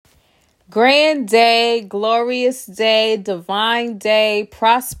Grand day, glorious day, divine day,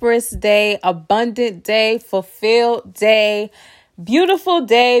 prosperous day, abundant day, fulfilled day,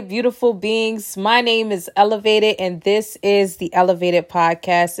 beautiful beings. My name is Elevated, and this is the Elevated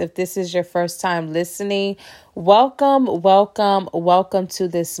Podcast. If this is your first time listening, welcome to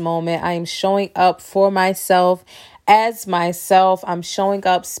this moment. I am showing up for myself. As myself, I'm showing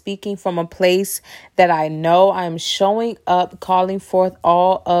up speaking from a place that I know. I'm showing up calling forth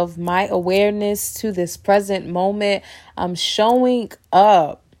all of my awareness to this present moment. I'm showing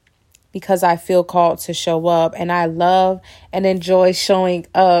up because I feel called to show up, and I love and enjoy showing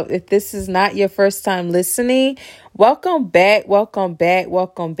up. If this is not your first time listening, welcome back.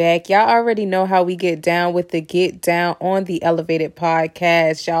 Y'all already know how we get down with the Get Down on the Elevated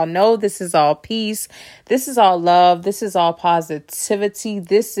Podcast. Y'all know this is all peace. This is all love. This is all positivity.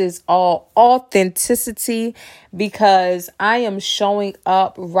 This is all authenticity, because I am showing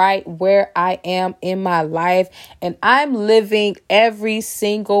up right where I am in my life, and I'm living every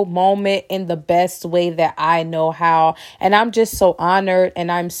single moment in the best way that I know how. And I'm just so honored, and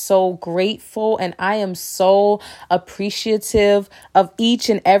I'm so grateful, and I am so appreciative of each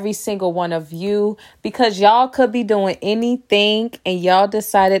and every single one of you, because y'all could be doing anything and y'all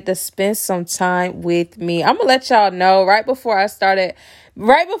decided to spend some time with me. I'm gonna let y'all know right before I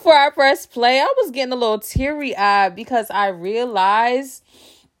pressed play, I was getting a little teary-eyed because I realized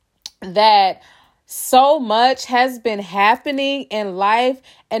that so much has been happening in life,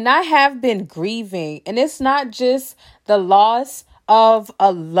 and I have been grieving. And it's not just the loss of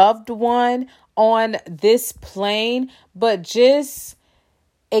a loved one on this plane, but just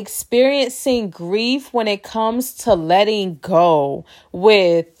experiencing grief when it comes to letting go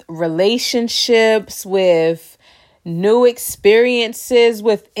with relationships, with new experiences,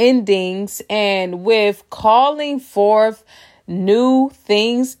 with endings, and with calling forth new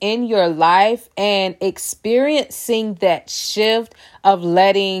things in your life and experiencing that shift of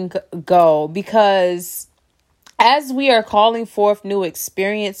letting go. Because as we are calling forth new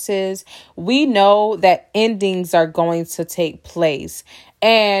experiences, we know that endings are going to take place.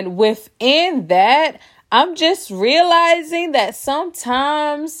 And within that, I'm just realizing that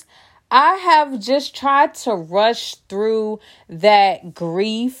sometimes I have just tried to rush through that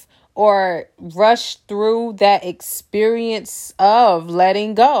grief or rush through that experience of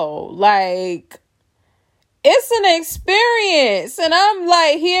letting go. Like, it's an experience, and I'm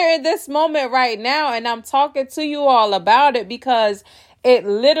like here in this moment right now, and I'm talking to you all about it because it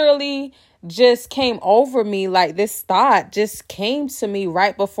literally just came over me. Like, this thought just came to me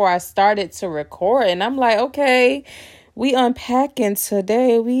right before I started to record, and I'm like, okay, we unpacking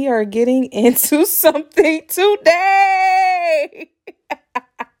today. We are getting into something today.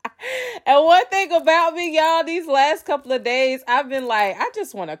 And one thing about me, y'all, these last couple of days, I've been like, I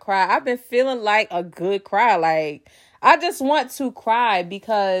just want to cry. I've been feeling like a good cry. Like, I just want to cry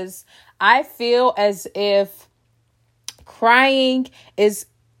because I feel as if crying is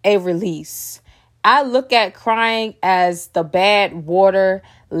a release. I look at crying as the bad water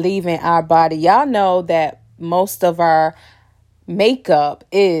leaving our body. Y'all know that most of our makeup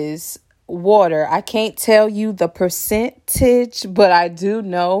is water. I can't tell you the percentage, but I do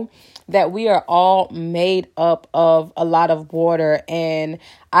know that we are all made up of a lot of water. And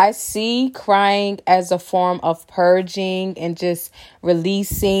I see crying as a form of purging and just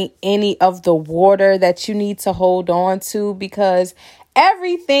releasing any of the water that you need to hold on to, because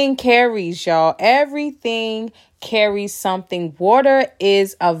everything carries, y'all. Everything carries something. Water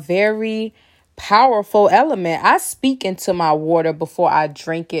is a very powerful element. I speak into my water before I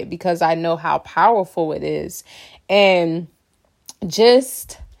drink it because I know how powerful it is. And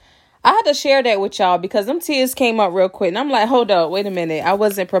I had to share that with y'all because them tears came up real quick. And I'm like, hold up, wait a minute. I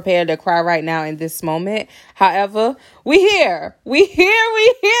wasn't prepared to cry right now in this moment. However, we here.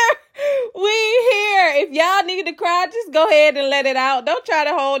 If y'all need to cry, just go ahead and let it out. Don't try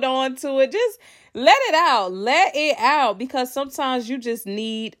to hold on to it. Just let it out. Let it out, because sometimes you just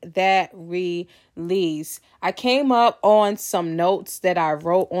need that release. I came up on some notes that I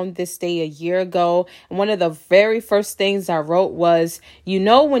wrote on this day a year ago. And one of the very first things I wrote was, you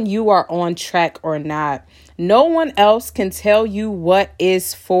know when you are on track or not. No one else can tell you what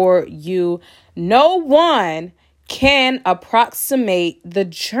is for you. No one can approximate the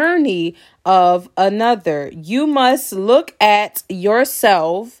journey of another. You must look at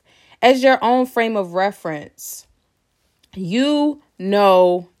yourself as your own frame of reference. You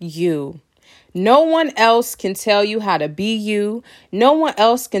know you. No one else can tell you how to be you. No one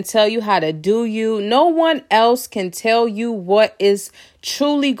else can tell you how to do you. No one else can tell you what is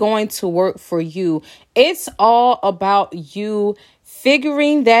truly going to work for you. It's all about you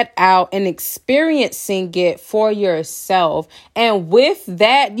figuring that out and experiencing it for yourself. And with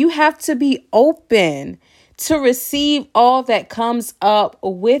that, you have to be open to receive all that comes up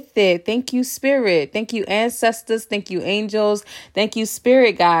with it. Thank you, Spirit. Thank you, ancestors. Thank you, angels. Thank you,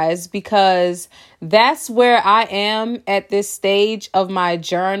 Spirit guides, because that's where I am at this stage of my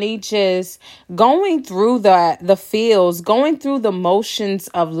journey, just going through the feels, going through the motions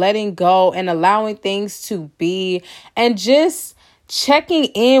of letting go and allowing things to be, and just checking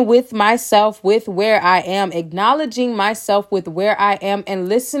in with myself, with where I am, acknowledging myself with where I am, and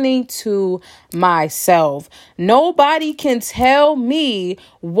listening to myself. Nobody can tell me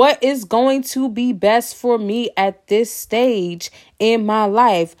what is going to be best for me at this stage in my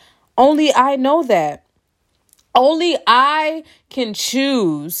life. Only I know that. Only I can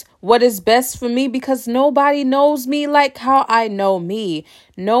choose what is best for me, because nobody knows me like how I know me.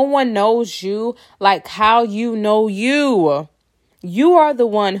 No one knows you like how you know you. You are the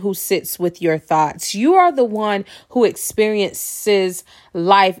one who sits with your thoughts. You are the one who experiences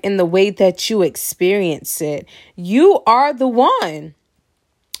life in the way that you experience it. You are the one.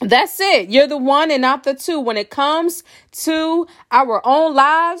 That's it. You're the one and not the two. When it comes to our own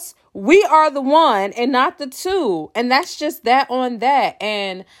lives, we are the one and not the two. And that's just that on that.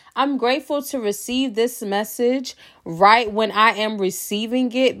 And I'm grateful to receive this message right when I am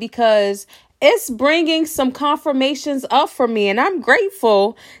receiving it, because it's bringing some confirmations up for me, and I'm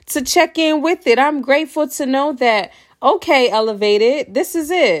grateful to check in with it. I'm grateful to know that, okay, Elevated, this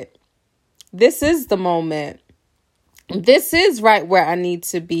is it. This is the moment. This is right where I need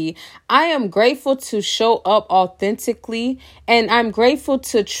to be. I am grateful to show up authentically, and I'm grateful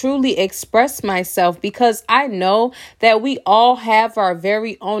to truly express myself, because I know that we all have our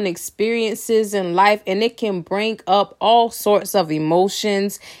very own experiences in life, and it can bring up all sorts of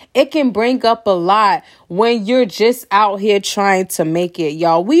emotions. It can bring up a lot when you're just out here trying to make it,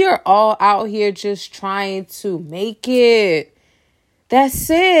 y'all. We are all out here just trying to make it. That's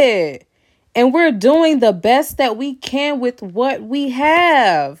it. And we're doing the best that we can with what we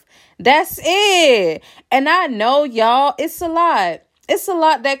have. That's it. And I know, y'all, it's a lot. It's a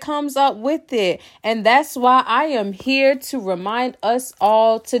lot that comes up with it. And that's why I am here to remind us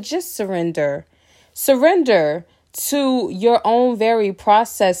all to just surrender. Surrender to your own very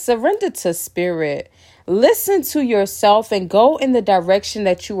process. Surrender to spirit. Listen to yourself and go in the direction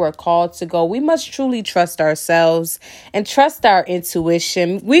that you are called to go. We must truly trust ourselves and trust our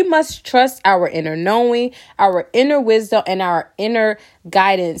intuition. We must trust our inner knowing, our inner wisdom, and our inner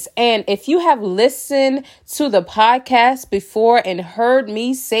guidance. And if you have listened to the podcast before and heard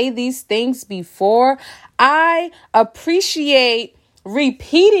me say these things before, I appreciate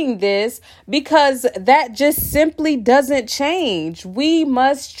repeating this, because that just simply doesn't change. We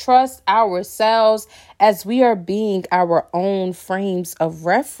must trust ourselves as we are being our own frames of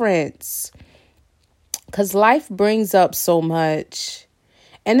reference, because life brings up so much.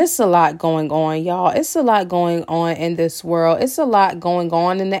 And it's a lot going on, y'all. It's a lot going on in this world. It's a lot going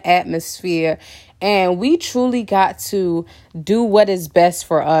on in the atmosphere. And we truly got to do what is best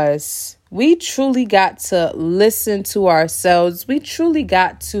for us. We truly got to listen to ourselves. We truly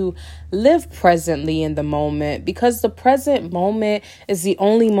got to live presently in the moment, because the present moment is the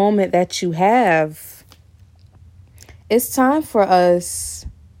only moment that you have. It's time for us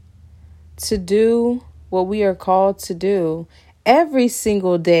to do what we are called to do. Every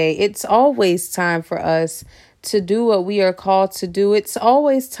single day, it's always time for us to do what we are called to do. It's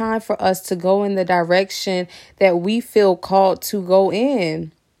always time for us to go in the direction that we feel called to go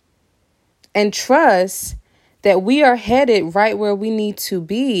in. And trust that we are headed right where we need to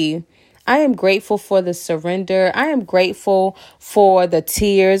be. I am grateful for the surrender. I am grateful for the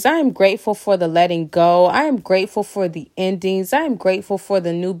tears. I am grateful for the letting go. I am grateful for the endings. I am grateful for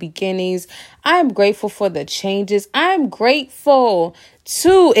the new beginnings. I am grateful for the changes. I am grateful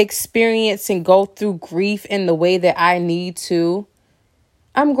to experience and go through grief in the way that I need to.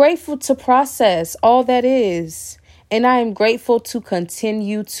 I'm grateful to process all that is. And I am grateful to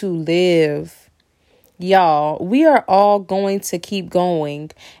continue to live. Y'all, we are all going to keep going,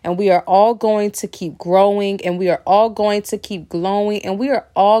 and we are all going to keep growing, and we are all going to keep glowing, and we are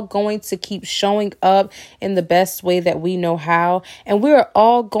all going to keep showing up in the best way that we know how. And we are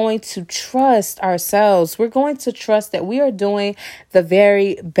all going to trust ourselves. We're going to trust that we are doing the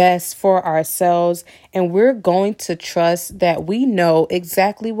very best for ourselves, and we're going to trust that we know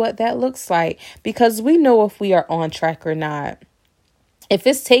exactly what that looks like, because we know if we are on track or not. If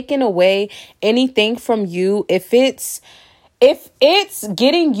it's taking away anything from you, if it's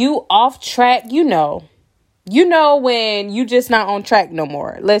getting you off track, you know you know when you just not on track no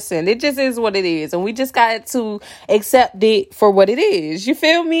more. Listen, it just is what it is. And we just got to accept it for what it is. You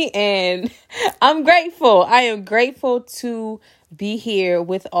feel me? And I'm grateful. I am grateful to be here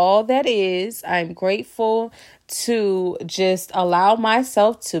with all that is. I'm grateful to just allow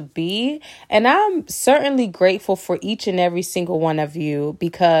myself to be. And I'm certainly grateful for each and every single one of you,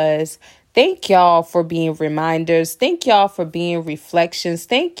 because thank y'all for being reminders. Thank y'all for being reflections.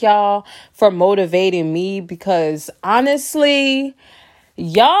 Thank y'all for motivating me, because honestly,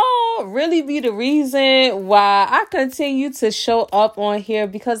 y'all really be the reason why I continue to show up on here,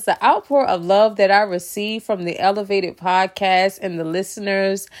 because the outpour of love that I receive from the Elevated Podcast and the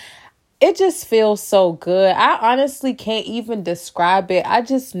listeners, it just feels so good. I honestly can't even describe it. I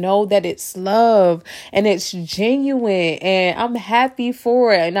just know that it's love and it's genuine, and I'm happy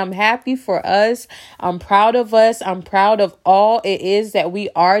for it, and I'm happy for us. I'm proud of us. I'm proud of all it is that we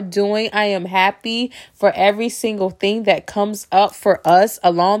are doing. I am happy for every single thing that comes up for us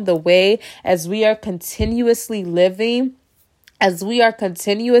along the way as we are continuously living, as we are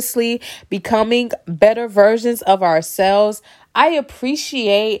continuously becoming better versions of ourselves. I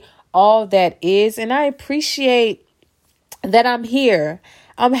appreciate all that is, and I appreciate that I'm here.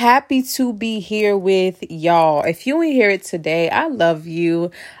 I'm happy to be here with y'all. If you ain't hear it today, I love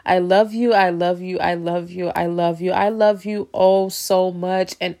you. I love you. I love you. I love you. I love you. I love you oh so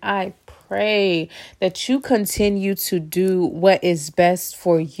much. And I pray that you continue to do what is best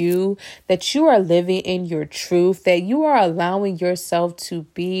for you, that you are living in your truth, that you are allowing yourself to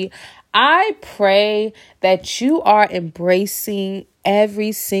be. I pray that you are embracing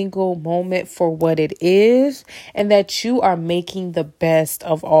every single moment for what it is, and that you are making the best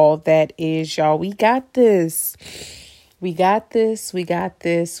of all that is, y'all. We got this. We got this. We got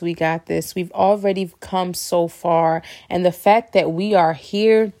this. We got this. We've already come so far. And the fact that we are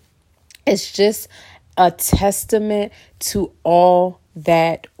here is just a testament to all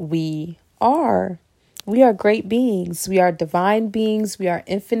that we are. We are great beings. We are divine beings. We are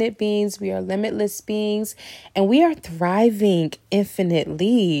infinite beings. We are limitless beings. And we are thriving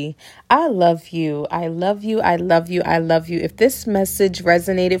infinitely. I love you. I love you. I love you. I love you. If this message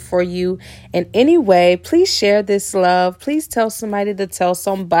resonated for you in any way, please share this love. Please tell somebody to tell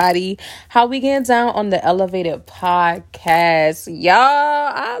somebody how we get down on the Elevated Podcast. Y'all,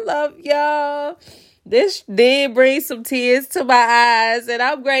 I love y'all. This did bring some tears to my eyes, and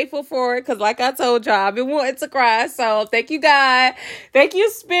I'm grateful for it, because like I told y'all, I've been wanting to cry. So thank you, God. Thank you,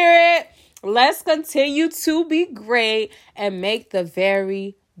 Spirit. Let's continue to be great and make the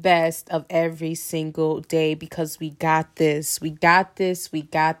very best of every single day, because we got this. We got this. We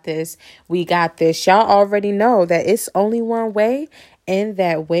got this. We got this. Y'all already know that it's only one way, and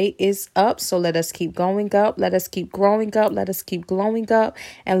that way is up. So let us keep going up. Let us keep growing up. Let us keep glowing up.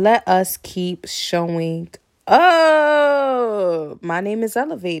 And let us keep showing up. My name is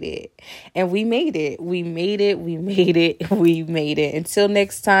Elevated. And we made it. We made it. We made it. We made it. Until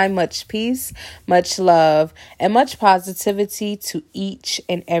next time, much peace, much love, and much positivity to each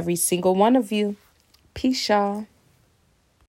and every single one of you. Peace, y'all.